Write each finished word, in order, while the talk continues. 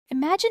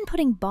imagine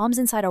putting bombs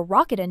inside a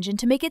rocket engine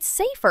to make it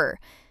safer.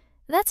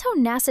 That's how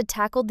NASA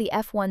tackled the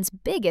F-1's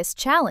biggest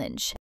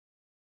challenge.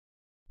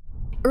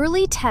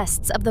 Early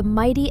tests of the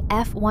mighty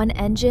F-1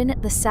 engine,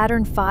 the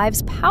Saturn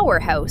V's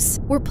powerhouse,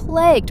 were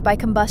plagued by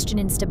combustion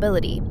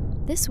instability.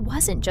 This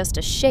wasn't just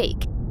a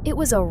shake. It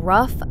was a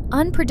rough,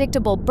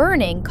 unpredictable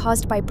burning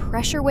caused by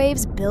pressure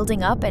waves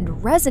building up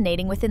and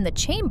resonating within the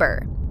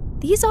chamber.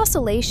 These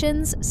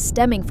oscillations,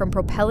 stemming from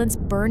propellants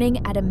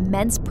burning at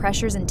immense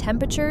pressures and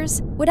temperatures,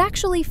 would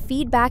actually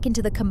feed back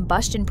into the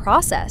combustion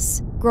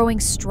process, growing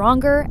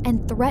stronger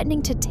and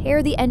threatening to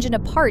tear the engine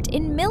apart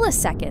in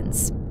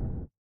milliseconds.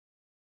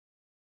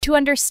 To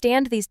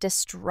understand these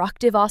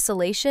destructive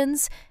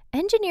oscillations,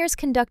 engineers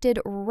conducted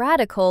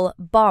radical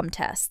bomb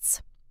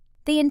tests.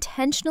 They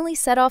intentionally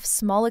set off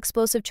small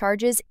explosive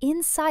charges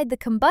inside the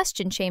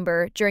combustion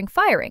chamber during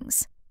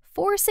firings,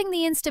 forcing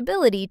the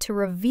instability to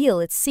reveal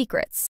its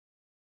secrets.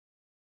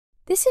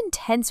 This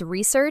intense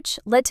research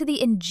led to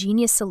the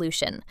ingenious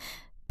solution: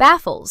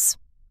 baffles.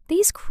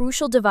 These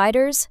crucial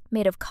dividers,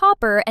 made of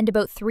copper and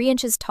about 3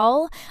 inches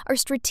tall, are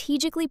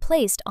strategically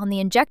placed on the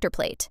injector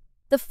plate.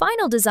 The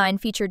final design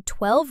featured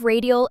 12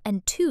 radial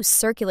and 2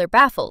 circular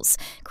baffles,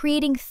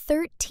 creating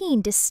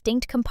 13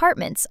 distinct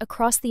compartments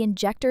across the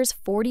injector's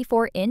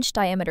 44-inch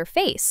diameter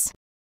face.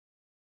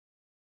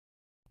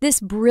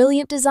 This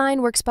brilliant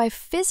design works by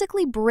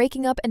physically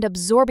breaking up and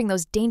absorbing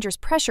those dangerous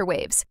pressure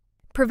waves,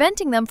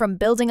 preventing them from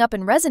building up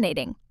and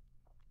resonating.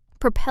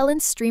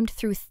 Propellants streamed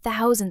through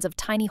thousands of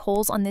tiny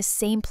holes on this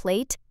same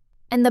plate,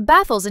 and the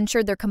baffles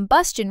ensured their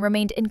combustion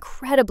remained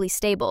incredibly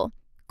stable,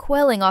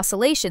 quelling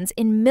oscillations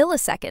in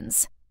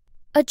milliseconds.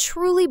 A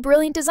truly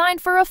brilliant design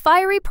for a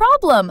fiery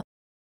problem!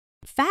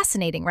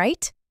 Fascinating,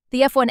 right?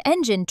 The F-1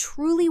 engine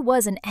truly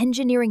was an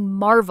engineering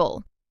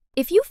marvel.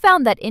 If you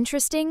found that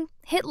interesting,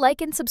 hit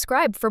like and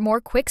subscribe for more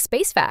quick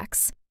space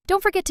facts.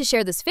 Don't forget to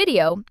share this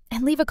video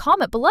and leave a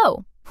comment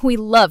below. We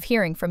love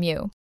hearing from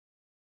you.